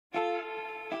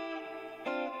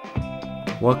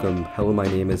Welcome. Hello, my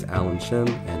name is Alan Shim,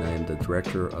 and I am the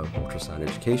Director of Ultrasound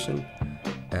Education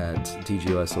at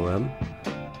DGOSOM.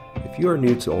 If you are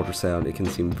new to ultrasound, it can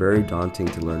seem very daunting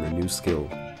to learn a new skill.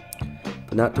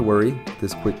 But not to worry,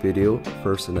 this quick video,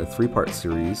 first in a 3-part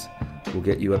series, will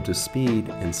get you up to speed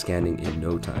in scanning in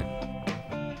no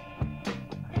time.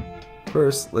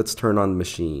 First, let's turn on the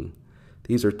machine.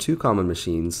 These are two common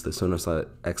machines, the Sonosite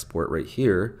export right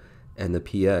here and the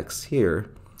PX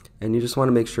here. And you just want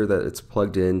to make sure that it's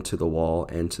plugged into the wall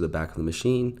and to the back of the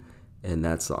machine, and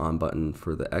that's the on button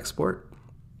for the export.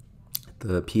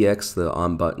 The PX, the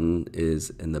on button,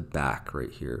 is in the back right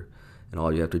here. And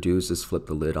all you have to do is just flip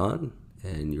the lid on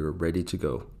and you're ready to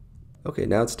go. Okay,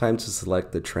 now it's time to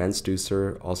select the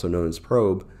transducer, also known as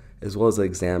probe, as well as the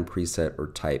exam preset or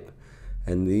type.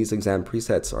 And these exam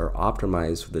presets are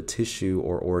optimized for the tissue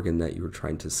or organ that you're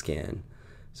trying to scan.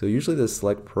 So usually the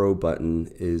select probe button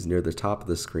is near the top of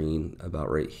the screen, about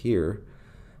right here.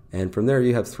 And from there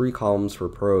you have 3 columns for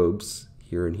probes,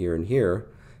 here and here and here,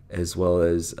 as well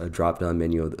as a drop-down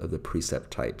menu of the preset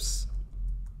types.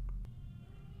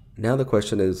 Now the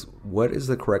question is, what is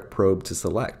the correct probe to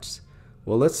select?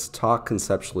 Well, let's talk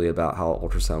conceptually about how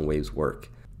ultrasound waves work.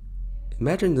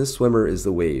 Imagine this swimmer is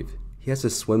the wave. He has to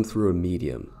swim through a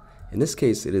medium. In this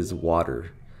case, it is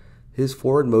water. His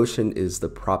forward motion is the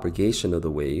propagation of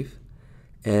the wave,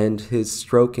 and his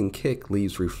stroke and kick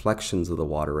leaves reflections of the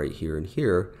water right here and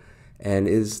here, and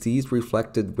is these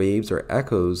reflected waves or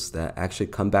echoes that actually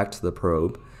come back to the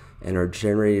probe and are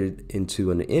generated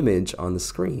into an image on the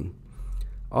screen.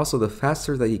 Also, the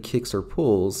faster that he kicks or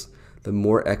pulls, the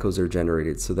more echoes are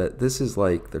generated, so that this is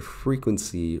like the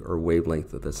frequency or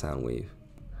wavelength of the sound wave.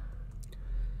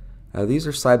 Now, these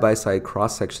are side-by-side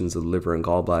cross-sections of the liver and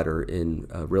gallbladder in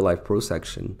real-life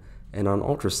prosection and on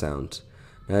ultrasound.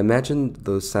 Now imagine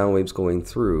those sound waves going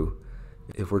through.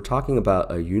 If we're talking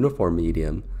about a uniform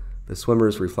medium, the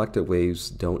swimmer's reflected waves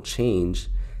don't change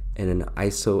and an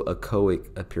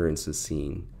isoechoic appearance is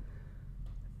seen.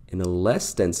 In a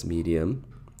less dense medium,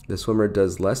 the swimmer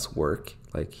does less work,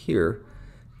 like here,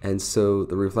 and so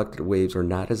the reflected waves are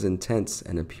not as intense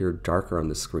and appear darker on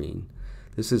the screen.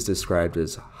 This is described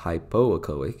as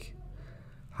hypoechoic.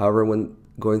 However, when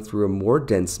going through a more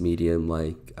dense medium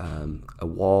like a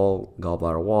wall,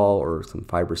 gallbladder wall, or some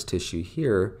fibrous tissue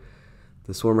here,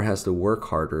 the swimmer has to work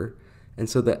harder, and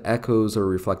so the echoes or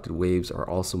reflected waves are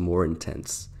also more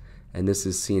intense, and this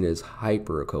is seen as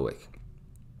hyperechoic.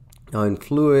 Now in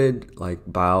fluid, like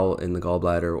bile in the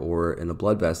gallbladder or in a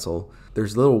blood vessel,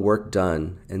 there's little work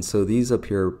done, and so these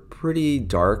appear pretty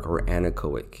dark or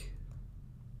anechoic.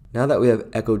 Now that we have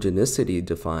echogenicity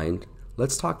defined,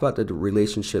 let's talk about the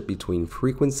relationship between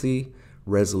frequency,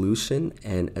 resolution,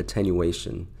 and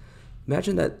attenuation.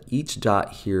 Imagine that each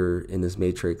dot here in this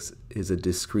matrix is a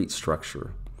discrete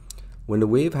structure. When the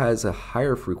wave has a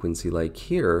higher frequency, like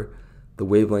here, the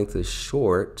wavelength is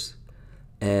short,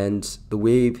 and the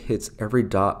wave hits every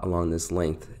dot along this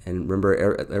length. And remember,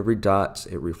 every dot,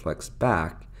 it reflects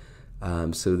back,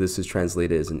 so this is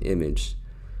translated as an image.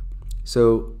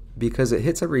 So because it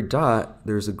hits every dot,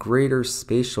 there's a greater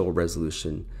spatial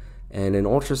resolution. And in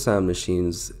ultrasound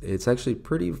machines, it's actually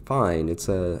pretty fine. It's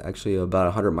actually about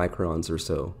 100 microns or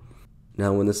so.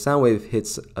 Now, when the sound wave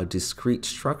hits a discrete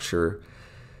structure,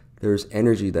 there's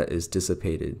energy that is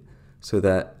dissipated. So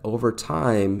that over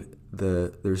time,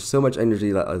 there's so much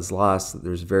energy that is lost that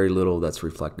there's very little that's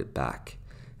reflected back.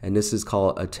 And this is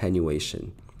called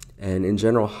attenuation. And in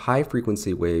general, high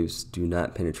frequency waves do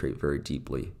not penetrate very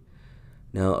deeply.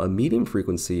 Now, a medium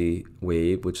frequency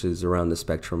wave, which is around the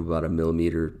spectrum about 1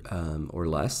 millimeter or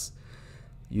less,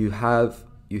 you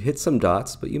hit some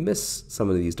dots, but you miss some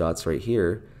of these dots right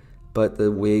here, but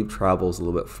the wave travels a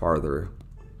little bit farther.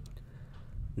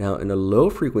 Now, in a low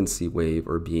frequency wave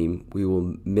or beam, we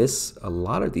will miss a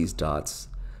lot of these dots,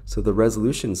 so the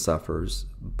resolution suffers,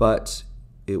 but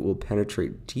it will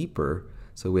penetrate deeper,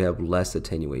 so we have less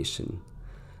attenuation.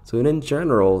 So in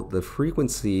general, the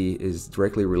frequency is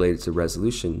directly related to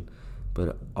resolution,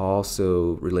 but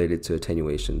also related to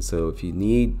attenuation. So if you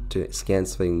need to scan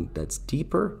something that's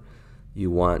deeper,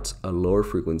 you want a lower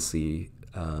frequency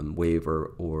wave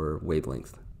or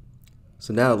wavelength.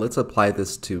 So now let's apply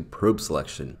this to probe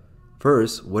selection.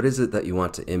 First, what is it that you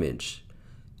want to image?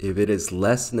 If it is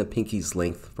less than the pinky's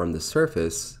length from the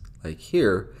surface, like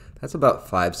here, that's about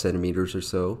 5 centimeters or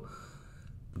so,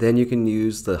 then you can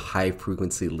use the high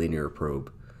frequency linear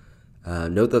probe.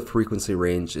 Note the frequency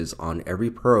range is on every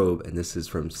probe, and this is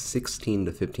from 16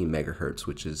 to 15 megahertz,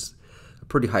 which is a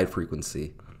pretty high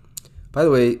frequency. By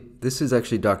the way, this is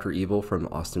actually Dr. Evil from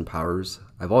Austin Powers.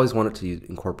 I've always wanted to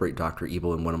incorporate Dr.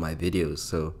 Evil in one of my videos,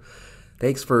 so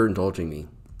thanks for indulging me.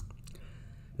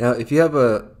 Now, if you have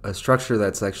a structure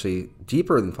that's actually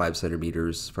deeper than 5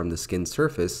 centimeters from the skin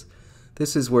surface,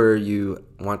 this is where you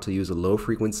want to use a low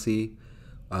frequency,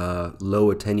 low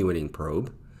attenuating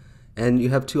probe. And you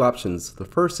have two options. The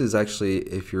first is actually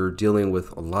if you're dealing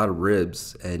with a lot of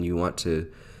ribs and you want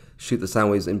to shoot the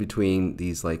sound waves in between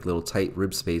these like little tight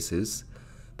rib spaces,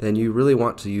 then you really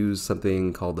want to use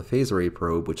something called the phase array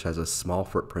probe, which has a small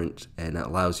footprint and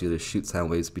allows you to shoot sound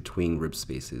waves between rib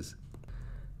spaces.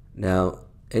 Now,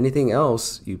 anything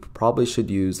else, you probably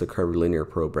should use the curvilinear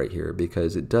probe right here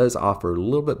because it does offer a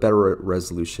little bit better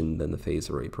resolution than the phase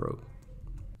array probe.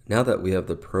 Now that we have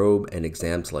the probe and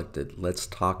exam selected, let's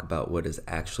talk about what is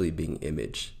actually being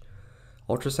imaged.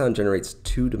 Ultrasound generates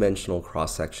two-dimensional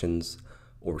cross-sections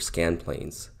or scan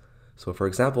planes. So for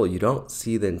example, you don't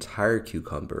see the entire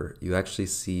cucumber, you actually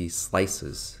see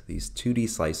slices, these 2D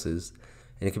slices,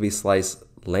 and it can be sliced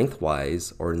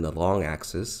lengthwise or in the long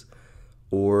axis,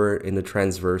 or in the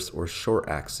transverse or short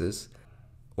axis,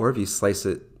 or if you slice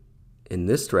it in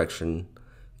this direction,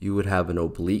 you would have an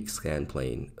oblique scan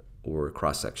plane or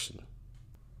cross-section.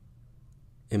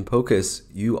 In POCUS,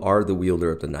 you are the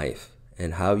wielder of the knife,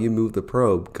 and how you move the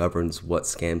probe governs what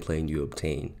scan plane you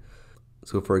obtain.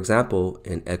 So for example,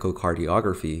 in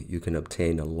echocardiography, you can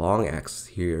obtain a long axis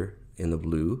here in the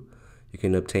blue, you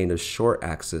can obtain a short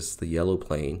axis, the yellow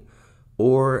plane,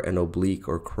 or an oblique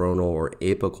or coronal or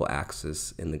apical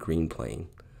axis in the green plane.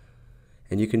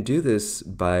 And you can do this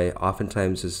by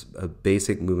oftentimes just a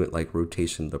basic movement like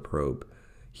rotation of the probe.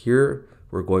 Here,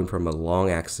 we're going from a long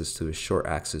axis to a short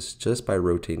axis just by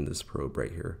rotating this probe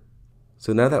right here.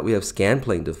 So now that we have scan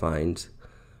plane defined,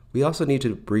 we also need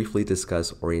to briefly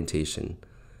discuss orientation.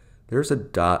 There's a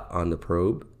dot on the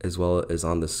probe as well as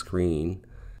on the screen,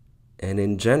 and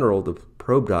in general, the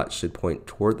probe dot should point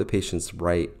toward the patient's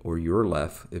right or your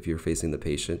left if you're facing the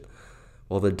patient,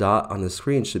 while the dot on the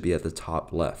screen should be at the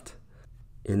top left.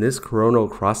 In this coronal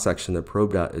cross-section, the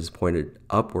probe dot is pointed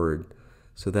upward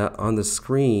so that on the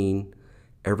screen,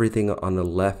 everything on the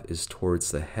left is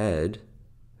towards the head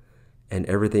and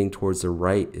everything towards the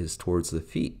right is towards the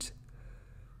feet.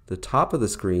 The top of the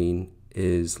screen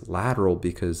is lateral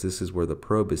because this is where the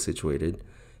probe is situated,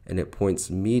 and it points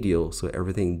medial, so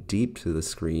everything deep to the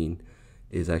screen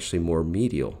is actually more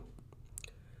medial.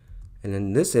 And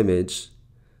in this image,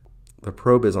 the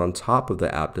probe is on top of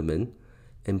the abdomen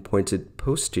and pointed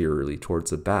posteriorly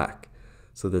towards the back.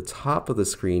 So the top of the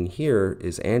screen here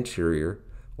is anterior,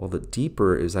 while the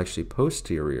deeper is actually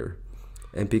posterior.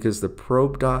 And because the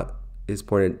probe dot is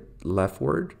pointed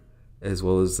leftward, as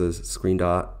well as the screen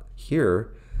dot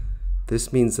here,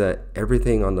 this means that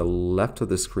everything on the left of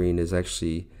the screen is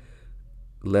actually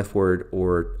leftward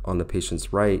or on the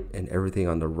patient's right, and everything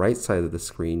on the right side of the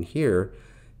screen here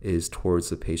is towards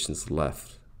the patient's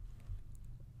left.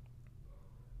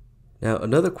 Now,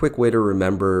 another quick way to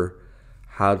remember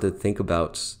how to think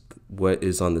about what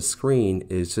is on the screen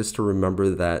is just to remember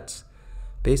that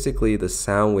basically the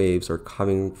sound waves are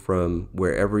coming from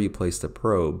wherever you place the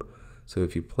probe. So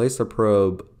if you place the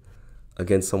probe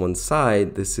against someone's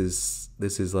side, this is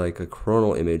like a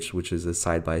coronal image, which is a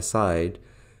side-by-side.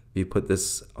 If you put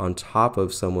this on top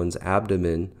of someone's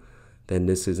abdomen, then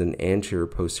this is an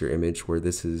anterior-posterior image where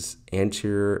this is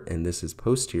anterior and this is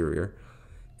posterior.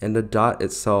 And the dot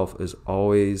itself is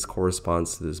always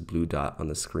corresponds to this blue dot on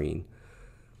the screen.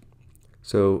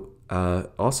 So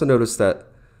also notice that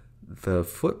the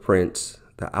footprint,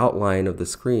 the outline of the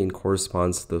screen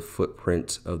corresponds to the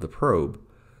footprint of the probe.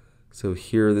 So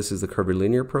here, this is the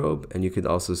curvilinear probe, and you can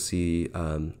also see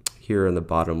here on the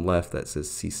bottom left that says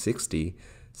C60.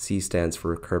 C stands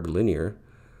for curvilinear.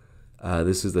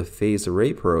 This is the phase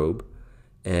array probe,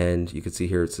 and you can see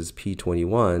here it says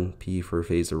P21, P for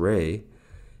phase array.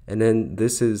 And then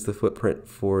this is the footprint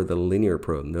for the linear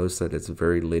probe. Notice that it's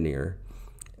very linear.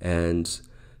 And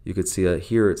you could see that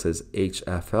here it says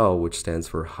HFL, which stands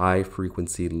for high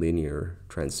frequency linear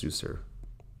transducer.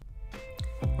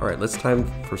 All right, let's time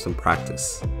for some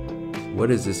practice.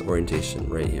 What is this orientation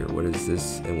right here? What is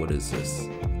this and what is this?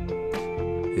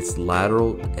 It's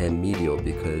lateral and medial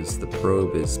because the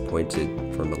probe is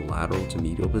pointed from a lateral to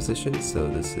medial position. So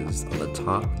this is on the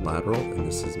top lateral and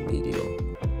this is medial.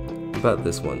 What about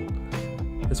this one?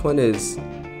 This one is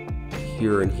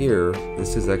here and here.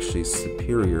 This is actually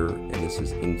superior and this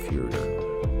is inferior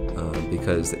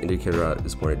because the indicator dot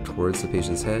is pointed towards the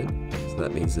patient's head. So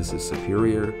that means this is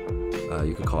superior.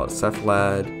 You could call it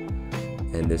cephalad,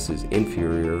 and this is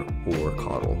inferior or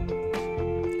caudal.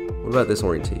 What about this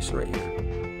orientation right here?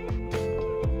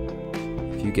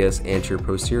 If you guess anterior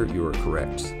posterior, you are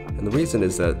correct. And the reason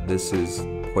is that this is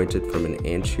pointed from an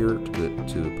anterior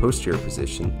to a posterior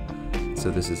position.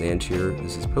 So this is anterior,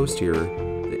 this is posterior.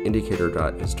 the indicator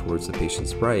dot is towards the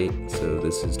patient's right, so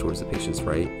this is towards the patient's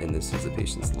right, and this is the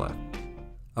patient's left.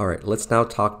 Alright, let's now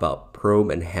talk about probe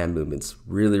and hand movements.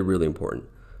 Really important.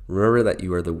 Remember that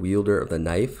you are the wielder of the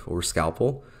knife or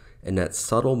scalpel, and that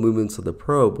subtle movements of the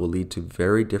probe will lead to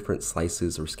very different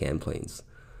slices or scan planes.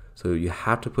 So you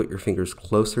have to put your fingers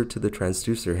closer to the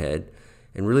transducer head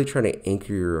and really try to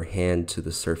anchor your hand to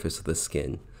the surface of the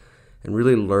skin, and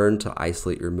really learn to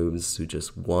isolate your movements to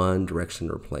just one direction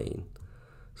or plane.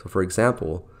 So for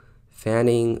example,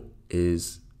 fanning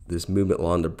is this movement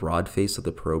along the broad face of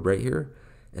the probe right here,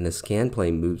 and the scan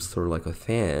plane moves sort of like a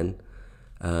fan,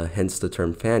 hence the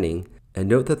term fanning. And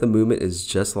note that the movement is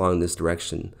just along this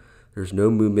direction. There's no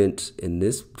movement in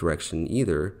this direction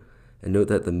either, and note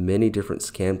that the many different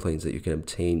scan planes that you can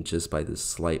obtain just by this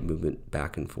slight movement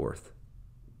back and forth.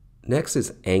 Next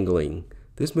is angling.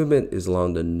 This movement is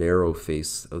along the narrow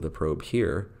face of the probe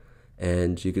here,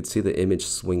 and you could see the image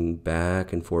swing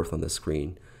back and forth on the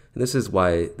screen. And this is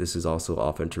why this is also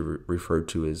often referred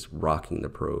to as rocking the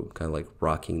probe, kind of like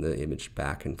rocking the image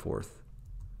back and forth.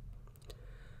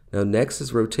 Now next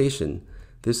is rotation.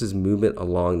 This is movement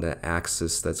along the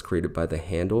axis that's created by the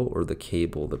handle or the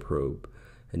cable of the probe.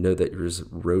 And note that you're just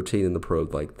rotating the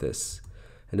probe like this.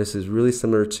 And this is really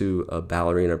similar to a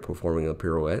ballerina performing a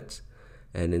pirouette.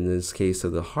 And in this case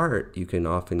of the heart, you can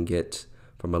often get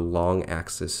from a long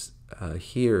axis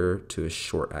here to a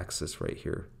short axis right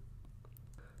here.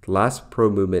 The last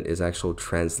probe movement is actual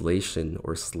translation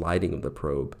or sliding of the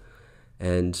probe.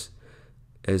 And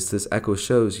as this echo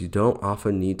shows, you don't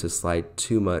often need to slide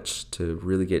too much to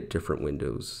really get different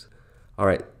windows.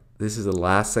 Alright, this is the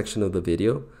last section of the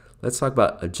video. Let's talk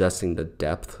about adjusting the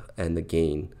depth and the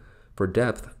gain. For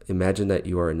depth, imagine that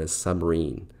you are in a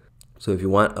submarine. So if you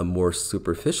want a more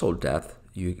superficial depth,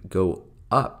 you go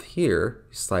up here,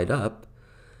 you slide up,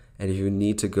 and if you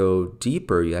need to go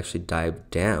deeper, you actually dive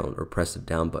down or press the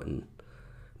down button.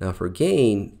 Now for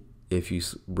gain, if you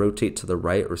rotate to the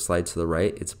right or slide to the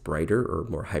right, it's brighter or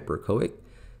more hyperechoic,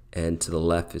 and to the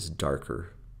left is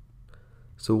darker.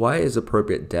 So why is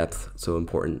appropriate depth so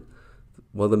important?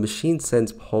 Well, the machine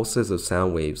sends pulses of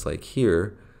sound waves like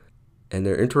here, and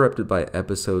they're interrupted by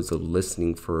episodes of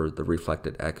listening for the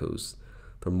reflected echoes.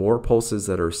 The more pulses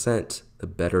that are sent, the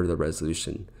better the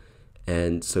resolution.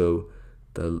 And so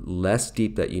the less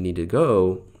deep that you need to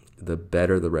go, the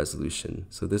better the resolution.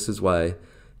 So this is why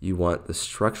you want the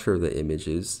structure of the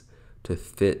images to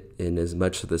fit in as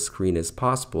much of the screen as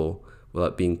possible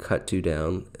without being cut too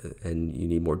down, and you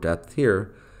need more depth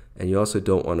here. And you also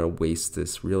don't want to waste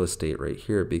this real estate right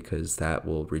here because that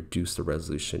will reduce the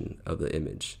resolution of the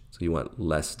image. So you want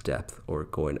less depth or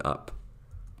going up.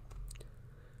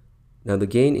 Now the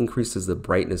gain increases the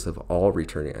brightness of all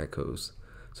returning echoes.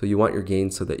 So you want your gain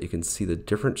so that you can see the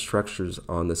different structures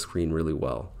on the screen really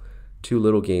well. Too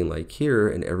little gain like here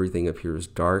and everything appears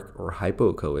dark or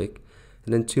hypoechoic,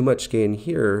 and then too much gain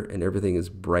here and everything is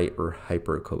bright or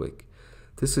hyperechoic.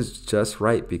 This is just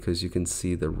right because you can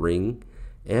see the ring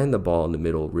and the ball in the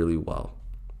middle really well.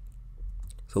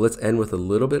 So let's end with a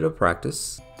little bit of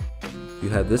practice. You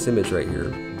have this image right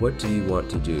here. What do you want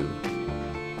to do?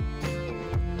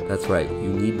 That's right, you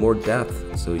need more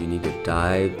depth, so you need to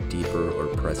dive deeper or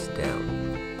press down.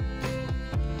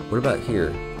 What about here?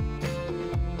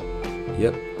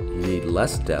 Yep, you need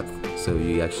less depth, so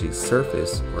you actually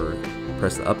surface or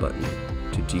press the up button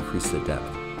to decrease the depth.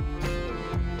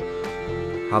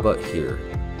 How about here?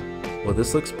 Well,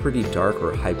 this looks pretty dark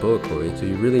or hypoechoic, so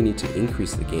you really need to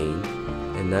increase the gain,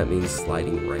 and that means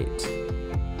sliding right.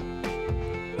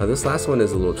 Now this last one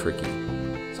is a little tricky.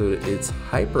 So it's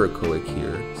hyperechoic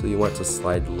here, so you want to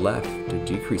slide left to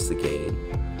decrease the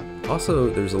gain. Also,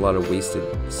 there's a lot of wasted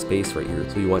space right here,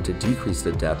 so you want to decrease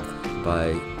the depth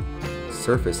by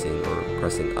surfacing or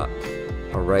pressing up.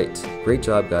 Alright, great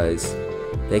job guys.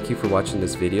 Thank you for watching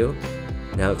this video.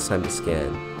 Now it's time to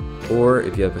scan. Or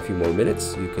if you have a few more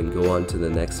minutes, you can go on to the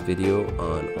next video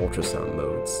on ultrasound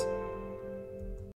modes.